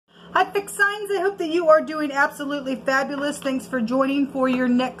Hi, fixed signs. I hope that you are doing absolutely fabulous. Thanks for joining for your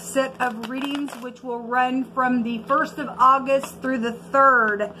next set of readings, which will run from the 1st of August through the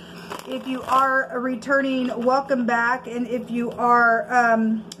 3rd. If you are returning, welcome back. And if you are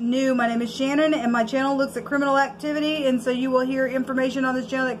new, my name is Shannon, and my channel looks at criminal activity. And so you will hear information on this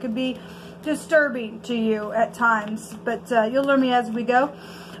channel that could be disturbing to you at times. But you'll learn me as we go.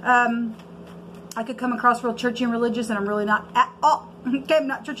 I could come across real churchy and religious, and I'm really not at all. Okay, I'm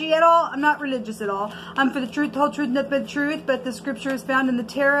not churchy at all. I'm not religious at all. I'm for the truth, the whole truth, nothing but the truth. But the scripture is found in the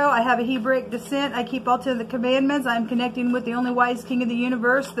tarot. I have a Hebraic descent. I keep all 10 of the commandments. I'm connecting with the only wise king of the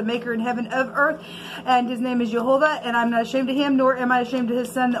universe, the maker in heaven of earth. And his name is Jehovah. And I'm not ashamed of him, nor am I ashamed of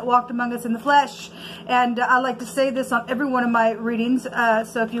his son that walked among us in the flesh. And I like to say this on every one of my readings.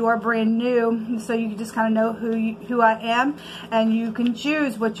 So if you are brand new, so you can just kind of know who I am. And you can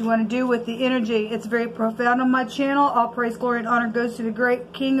choose what you want to do with the energy. It's very profound on my channel. All praise, glory, and honor goes to the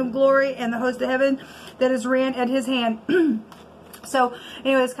great King of glory and the host of heaven that is ran at his hand. So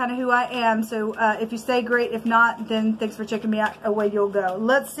anyway, that's kind of who I am. So if you stay, great. If not, then thanks for checking me out. Away you'll go.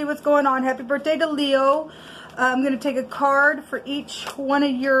 Let's see what's going on. Happy birthday to Leo. I'm going to take a card for each one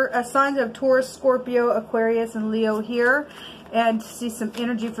of your signs of Taurus, Scorpio, Aquarius, and Leo here, and see some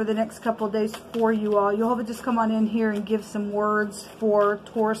energy for the next couple of days for you all. You'll have to just come on in here and give some words for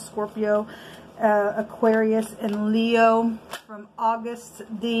Taurus, Scorpio, Aquarius, and Leo from August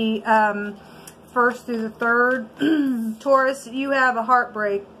the 1st through the 3rd. Taurus, you have a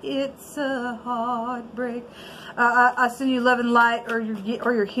heartbreak. It's a heartbreak. I send you love and light, or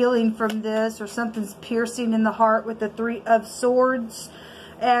you're healing from this, or something's piercing in the heart with the 3 of Swords,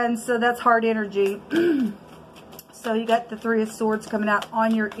 and so that's heart energy. So you got the 3 of Swords coming out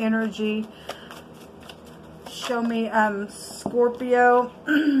on your energy. Show me Scorpio.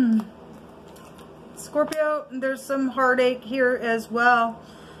 Scorpio, there's some heartache here as well.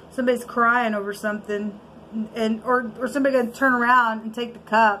 Somebody's crying over something, and or somebody gonna turn around and take the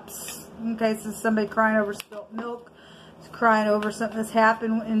cups. Okay, so somebody crying over spilt milk, crying over something that's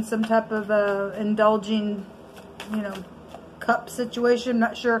happened in some type of indulging, cup situation. I'm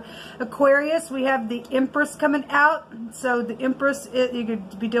not sure. Aquarius, we have the Empress coming out. So the Empress, you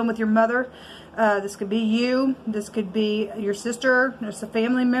could be dealing with your mother. This could be you. This could be your sister. There's a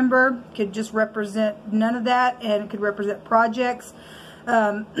family member. Could just represent none of that, and it could represent projects.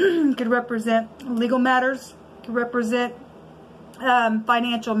 Could represent legal matters. Could represent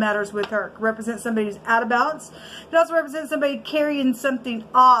financial matters with her. Could represent somebody who's out of balance. Could also represent somebody carrying something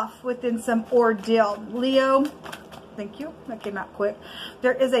off within some ordeal. Leo. Thank you. That came out quick.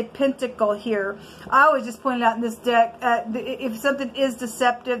 There is a pentacle here. I always just pointed out in this deck, if something is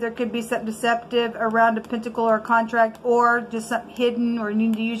deceptive, there could be something deceptive around a pentacle or a contract, or just something hidden, or you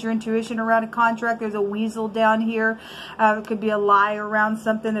need to use your intuition around a contract. There's a weasel down here. It could be a lie around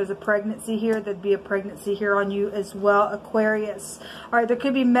something. There's a pregnancy here. There'd be a pregnancy here on you as well, Aquarius. All right, there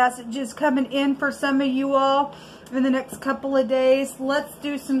could be messages coming in for some of you all in the next couple of days. Let's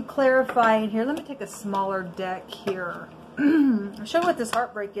do some clarifying here. Let me take a smaller deck here. I'll show what this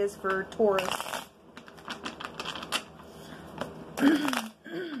heartbreak is for Taurus.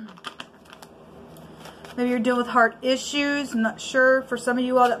 Maybe you're dealing with heart issues. I'm not sure. For some of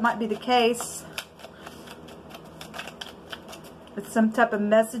you all, that might be the case. But some type of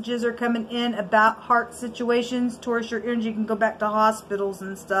messages are coming in about heart situations. Taurus, your energy can go back to hospitals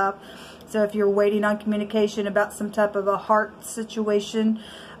and stuff. So if you're waiting on communication about some type of a heart situation,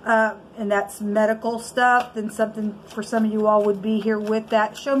 and that's medical stuff, then something for some of you all would be here with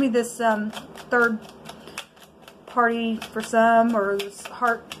that. Show me this third party for some, or this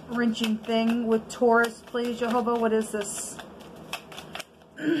heart-wrenching thing with Taurus, please, Jehovah. What is this?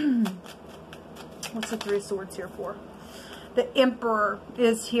 What's the 3 of Swords here for? The Emperor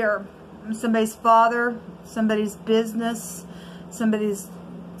is here. Somebody's father, somebody's business, somebody's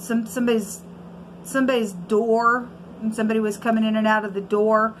door, and somebody was coming in and out of the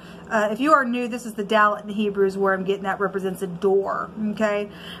door. If you are new, this is the Dalet in the Hebrews, where I'm getting that represents a door. Okay,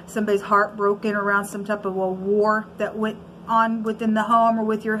 somebody's heartbroken around some type of a war that went on within the home, or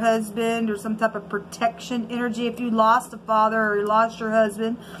with your husband, or some type of protection energy. If you lost a father, or you lost your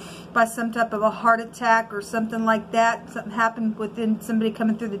husband by some type of a heart attack or something like that, something happened within somebody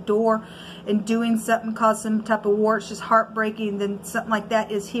coming through the door and doing something, caused some type of war, it's just heartbreaking, then something like that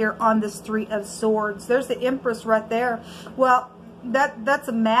is here on this 3 of Swords. There's the Empress right there. Well, that's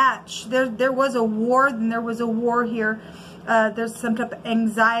a match. There was a war, then there was a war here. There's some type of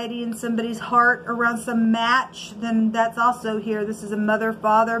anxiety in somebody's heart around some match, then that's also here. This is a mother,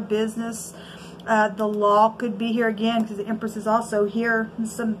 father, business. The law could be here again, because the Empress is also here.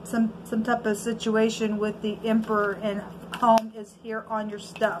 Some type of situation with the Emperor and home is here on your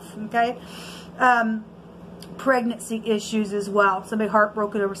stuff, okay? Pregnancy issues as well. Somebody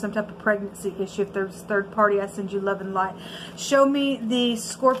heartbroken over some type of pregnancy issue. If there's third party, I send you love and light. Show me the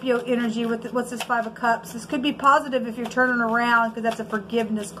Scorpio energy with what's this 5 of Cups. This could be positive if you're turning around, because that's a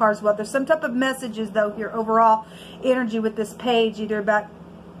forgiveness card as well. There's some type of messages though here, overall energy with this page, either about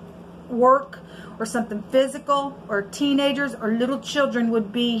work or something physical, or teenagers or little children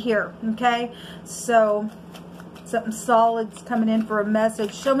would be here, okay? So something solid's coming in for a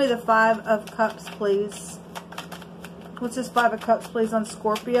message. Show me the 5 of Cups, please. What's this 5 of Cups, please, on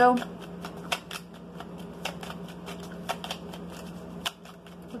Scorpio?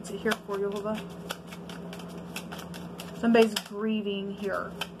 What's it here for you, Jehovah? Somebody's grieving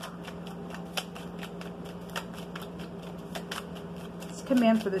here. It's a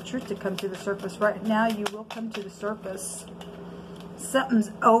command for the truth to come to the surface. Right now, you will come to the surface.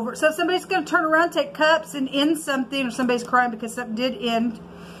 Something's over. So somebody's going to turn around, take cups, and end something, or somebody's crying because something did end.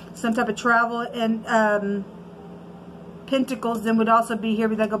 Some type of travel, and Pentacles then would also be here,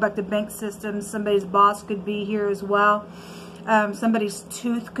 but they go back to bank systems. Somebody's boss could be here as well. Somebody's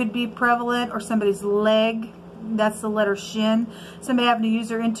tooth could be prevalent, or somebody's leg. That's the letter Shin. Somebody having to use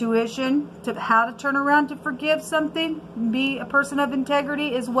their intuition to how to turn around to forgive something. Be a person of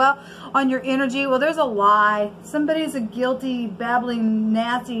integrity as well. On your energy, well, there's a lie. Somebody's a guilty, babbling,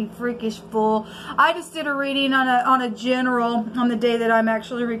 nasty, freakish fool. I just did a reading on a general on the day that I'm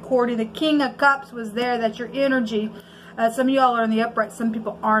actually recording. The King of Cups was there. That's your energy. Some of y'all are in the upright, some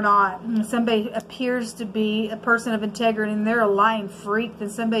people are not. Somebody appears to be a person of integrity and they're a lying freak. Then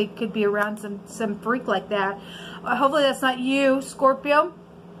somebody could be around some freak like that. Hopefully that's not you, Scorpio.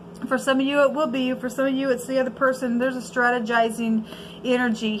 For some of you it will be you. For some of you it's the other person. There's a strategizing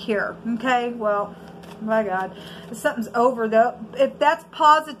energy here. Okay, well, my God. Something's over though. If that's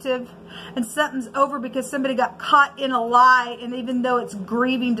positive and something's over because somebody got caught in a lie, and even though it's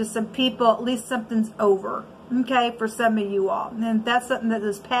grieving to some people, at least something's over. Okay, for some of you all. And if that's something that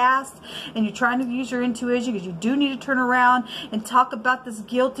is past and you're trying to use your intuition, because you do need to turn around and talk about this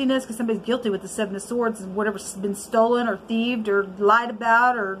guiltiness, because somebody's guilty with the 7 of Swords and whatever's been stolen or thieved or lied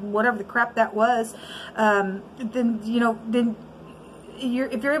about or whatever the crap that was, then, you know, then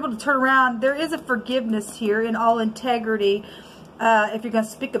if you're able to turn around, there is a forgiveness here in all integrity. If you're going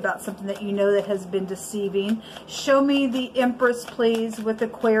to speak about something that you know that has been deceiving. Show me the Empress, please, with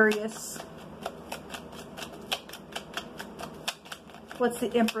Aquarius. What's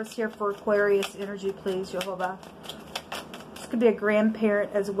the Empress here for Aquarius energy, please, Jehovah? This could be a grandparent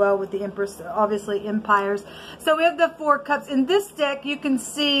as well with the Empress. Obviously, empires. So we have the 4 cups. In this deck, you can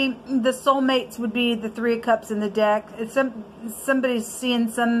see the soulmates would be the 3 of cups in the deck. It's somebody's seeing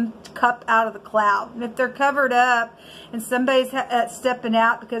some cup out of the cloud. And if they're covered up and somebody's stepping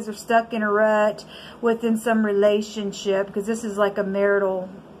out because they're stuck in a rut within some relationship, because this is like a marital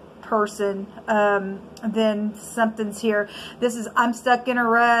person, then something's here. This is, I'm stuck in a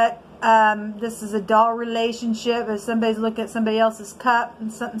rut. This is a dull relationship. If somebody's looking at somebody else's cup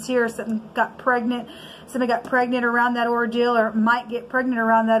and something's here, something got pregnant. Somebody got pregnant around that ordeal, or might get pregnant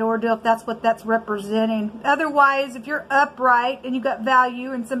around that ordeal, if that's what that's representing. Otherwise, if you're upright and you've got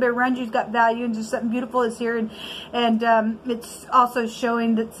value, and somebody around you's got value, and just something beautiful is here, and it's also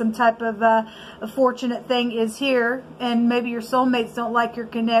showing that some type of a fortunate thing is here, and maybe your soulmates don't like your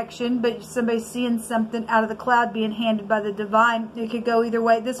connection, but somebody's seeing something out of the cloud being handed by the divine. It could go either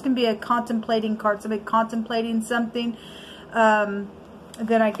way. This can be a contemplating card, somebody contemplating something.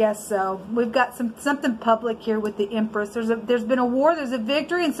 Then I guess so. We've got something public here with the Empress. There's been a war, there's a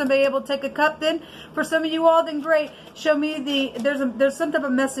victory, and somebody able to take a cup. Then for some of you all, then great. Show me there's some type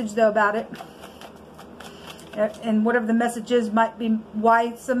of message though about it. And whatever the message is might be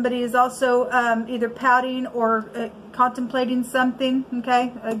why somebody is also either pouting or contemplating something.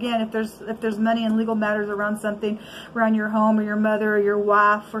 Okay, again, if there's money and legal matters around something, around your home or your mother or your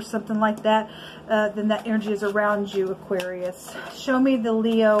wife or something like that, then that energy is around you, Aquarius. Show me the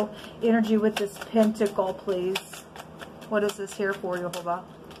Leo energy with this pentacle, please. What is this here for, Jehovah?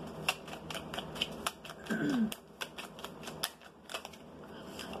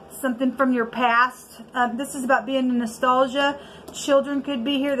 Something from your past. This is about being in nostalgia. Children could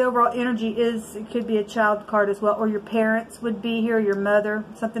be here. The overall energy is, it could be a child card as well, or your parents would be here, your mother,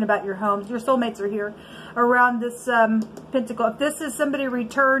 something about your homes. Your soulmates are here around this pentacle. If this is somebody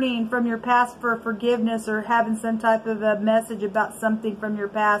returning from your past for forgiveness, or having some type of a message about something from your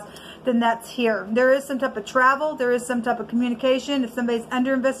past, then that's here. There is some type of travel. There is some type of communication. If somebody's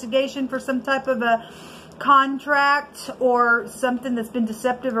under investigation for some type of a contract or something that's been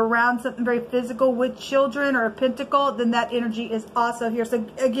deceptive around something very physical with children or a pentacle, then that energy is also here. So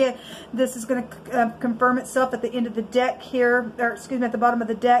again, this is going to confirm itself at the end of the deck here, or excuse me, at the bottom of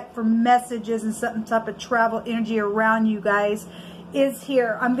the deck for messages and some type of travel energy around you guys is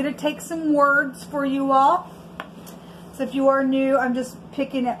here. I'm going to take some words for you all. So if you are new, I'm just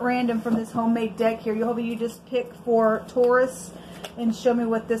picking at random from this homemade deck here. Hopefully you just pick for Taurus and show me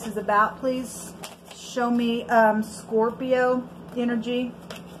what this is about, please. Show me Scorpio energy.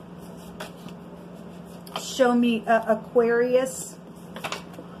 Show me Aquarius.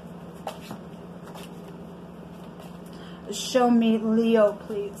 Show me Leo,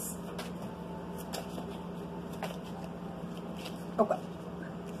 please. Okay.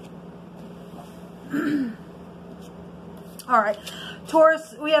 All right.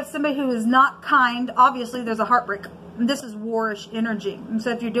 Taurus, we have somebody who is not kind. Obviously, there's a heartbreak. This is warish energy. And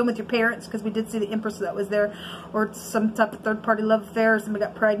so if you're dealing with your parents, because we did see the Empress that was there, or some type of third-party love affair, or somebody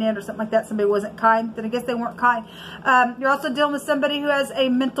got pregnant or something like that, somebody wasn't kind, then I guess they weren't kind. You're also dealing with somebody who has a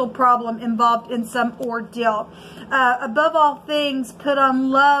mental problem involved in some ordeal. Above all things, put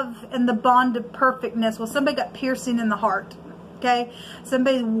on love and the bond of perfectness. Well, somebody got piercing in the heart. Okay,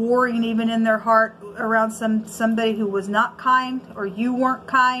 somebody's worrying even in their heart around somebody who was not kind, or you weren't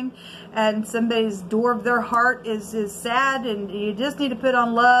kind, and somebody's door of their heart is sad, and you just need to put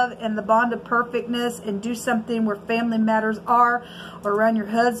on love and the bond of perfectness and do something where family matters are, or around your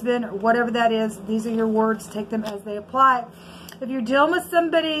husband, or whatever that is. These are your words. Take them as they apply. If you're dealing with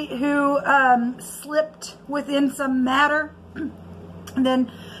somebody who slipped within some matter,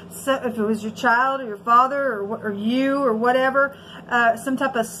 then so if it was your child or your father or you or whatever, some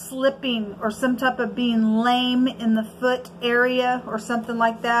type of slipping or some type of being lame in the foot area or something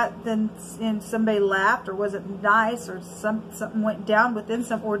like that, then and somebody laughed or wasn't nice or something went down within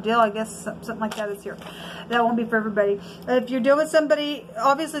some ordeal, I guess something like that is here. That won't be for everybody. If you're dealing with somebody,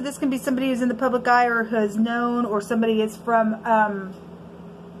 obviously this can be somebody who's in the public eye or who is known, or somebody is from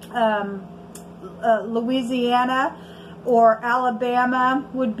Louisiana, or Alabama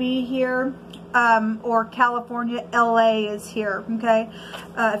would be here, or California. LA is here, okay?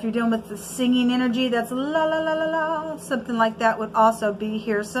 If you're dealing with the singing energy, that's la la la la la, something like that would also be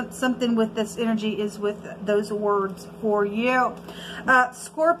here. Something with this energy is with those words for you.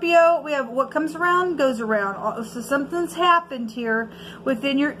 Scorpio, we have what comes around goes around. So something's happened here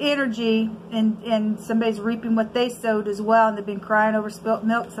within your energy, and somebody's reaping what they sowed as well, and they've been crying over spilt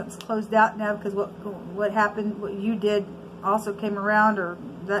milk. Something's closed out now because what happened, what you did also came around, or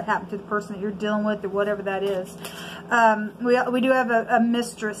that happened to the person that you're dealing with, or whatever that is. We do have a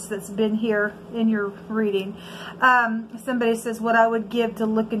mistress that's been here in your reading. Somebody says, what I would give to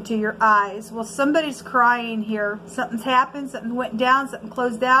look into your eyes. Well, somebody's crying here. Something's happened, something went down, something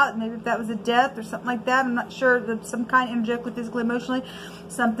closed out. Maybe if that was a death or something like that, I'm not sure. Some kind, energetically, physically, emotionally,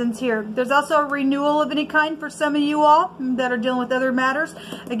 something's here. There's also a renewal of any kind for some of you all that are dealing with other matters.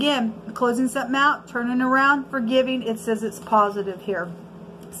 Again, closing something out, turning around, forgiving. It says it's positive here.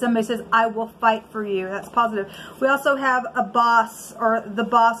 Somebody says, I will fight for you. That's positive. We also have a boss, or the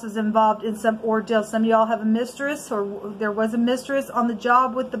boss is involved in some ordeal. Some of y'all have a mistress, or there was a mistress on the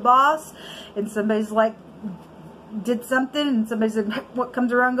job with the boss, and somebody's like, did something, and somebody said, what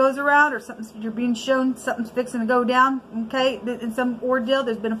comes around goes around, or something, you're being shown something's fixing to go down, okay, in some ordeal.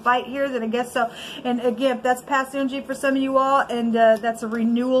 There's been a fight here, then I guess so. And again, if that's past energy for some of you all, and that's a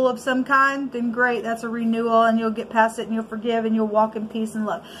renewal of some kind, then great, that's a renewal, and you'll get past it, and you'll forgive, and you'll walk in peace and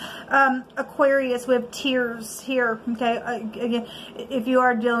love. Aquarius, we have tears here, okay. Again, if you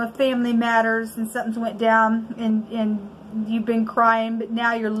are dealing with family matters and something's went down, and you've been crying, but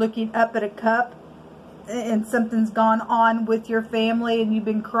now you're looking up at a cup, and something's gone on with your family, and you've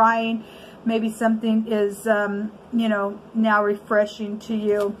been crying, maybe something is, you know, now refreshing to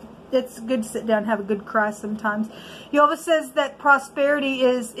you. It's good to sit down and have a good cry sometimes. Yoba says that prosperity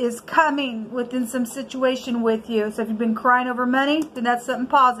is coming within some situation with you. So if you've been crying over money, then that's something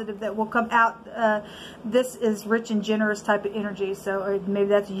positive that will come out. This is rich and generous type of energy. So maybe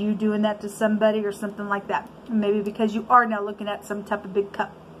that's you doing that to somebody or something like that. Maybe because you are now looking at some type of big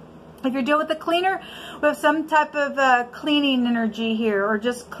cup. If you're dealing with a cleaner, we have some type of cleaning energy here, or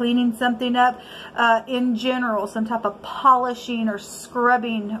just cleaning something up in general, some type of polishing or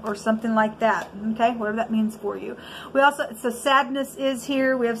scrubbing or something like that, okay, whatever that means for you. We also, so sadness is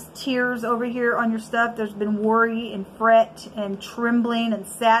here. We have tears over here on your stuff. There's been worry and fret and trembling and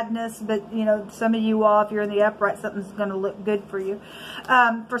sadness, but, you know, some of you all, if you're in the upright, something's going to look good for you.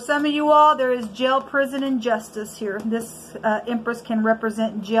 For some of you all, there is jail, prison, and justice here. This Empress can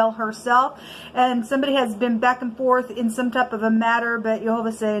represent jail, her herself. And somebody has been back and forth in some type of a matter, but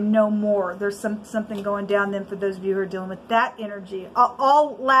Jehovah's saying no more. There's something going down then for those of you who are dealing with that energy.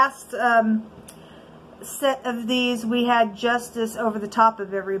 All last set of these, we had justice over the top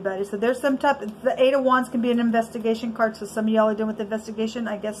of everybody. So there's some type of, the Eight of Wands can be an investigation card. So some of y'all are dealing with investigation,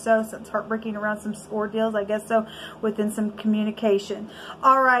 I guess so. So it's heartbreaking around some ordeals, I guess so, within some communication.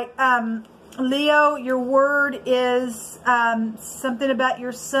 All right, Leo, your word is something about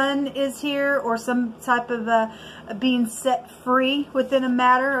your son is here, or some type of being set free within a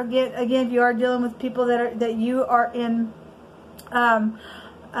matter. Again, if you are dealing with people that you are in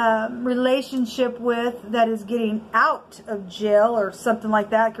relationship with, that is getting out of jail or something like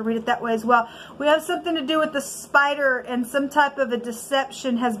that. I could read it that way as well. We have something to do with the spider, and some type of a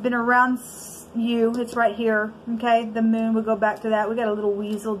deception has been around you. It's right here. Okay, the moon, we'll go back to that. We got a little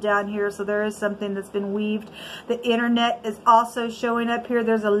weasel down here, so there is something that's been weaved. The internet is also showing up here.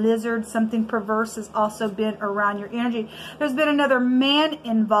 There's a lizard. Something perverse has also been around your energy. There's been another man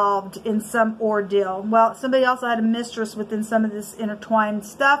involved in some ordeal. Well, somebody also had a mistress within some of this intertwined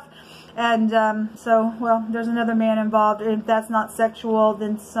stuff. And so, well, there's another man involved. If that's not sexual,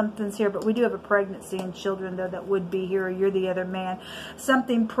 then something's here. But we do have a pregnancy and children, though, that would be here. Or you're the other man.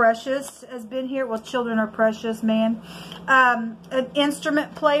 Something precious has been here. Well, children are precious, man. An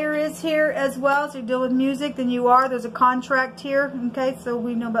instrument player is here as well. So you deal with music, then you are. There's a contract here. Okay, so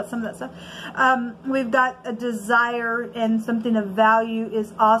we know about some of that stuff. We've got a desire, and something of value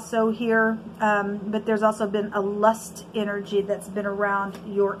is also here. But there's also been a lust energy that's been around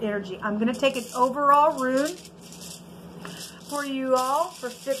your energy. I'm going to take an overall rune for you all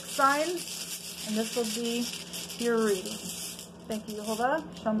for 6 signs, and this will be your reading. Thank you, Jehovah.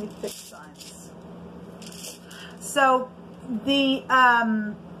 Show me 6 signs. So the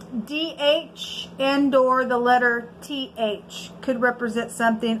DH and or the letter TH could represent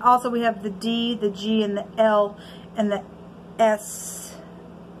something. Also, we have the D, the G, and the L, and the S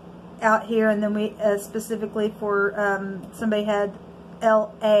out here. And then we specifically for somebody had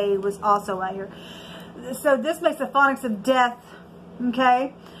LA was also out here. So this makes the phonics of death.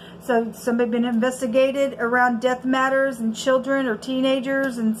 Okay, so somebody been investigated around death matters and children or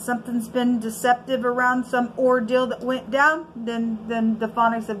teenagers, and something's been deceptive around some ordeal that went down. Then the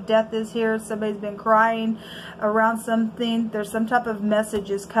phonics of death is here. Somebody's been crying around something. There's some type of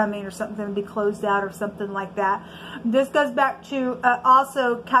messages coming, or something to be closed out, or something like that. This goes back to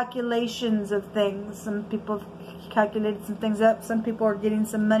also calculations of things. Some people calculated some things up. Some people are getting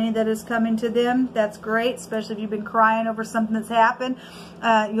some money that is coming to them. That's great, especially if you've been crying over something that's happened.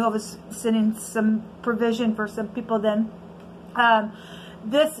 You'll have sending some provision for some people then.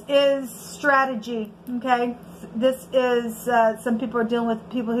 This is strategy, okay? This is, some people are dealing with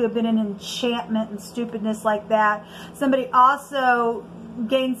people who have been in enchantment and stupidness like that. Somebody also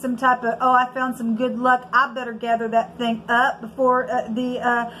gain some type of, oh, I found some good luck, I better gather that thing up before the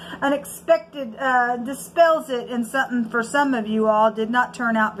unexpected dispels it. And something for some of you all did not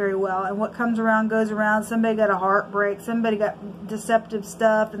turn out very well. And what comes around goes around. Somebody got a heartbreak, somebody got deceptive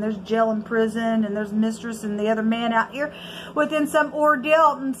stuff, and there's jail and prison, and there's mistress and the other man out here within some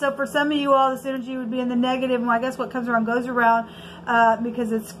ordeal. And so for some of you all, this energy would be in the negative. And I guess what comes around goes around,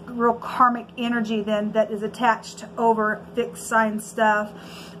 because it's real karmic energy then that is attached over fixed sign stuff.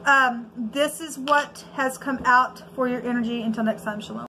 This is what has come out for your energy. Until next time, shalom.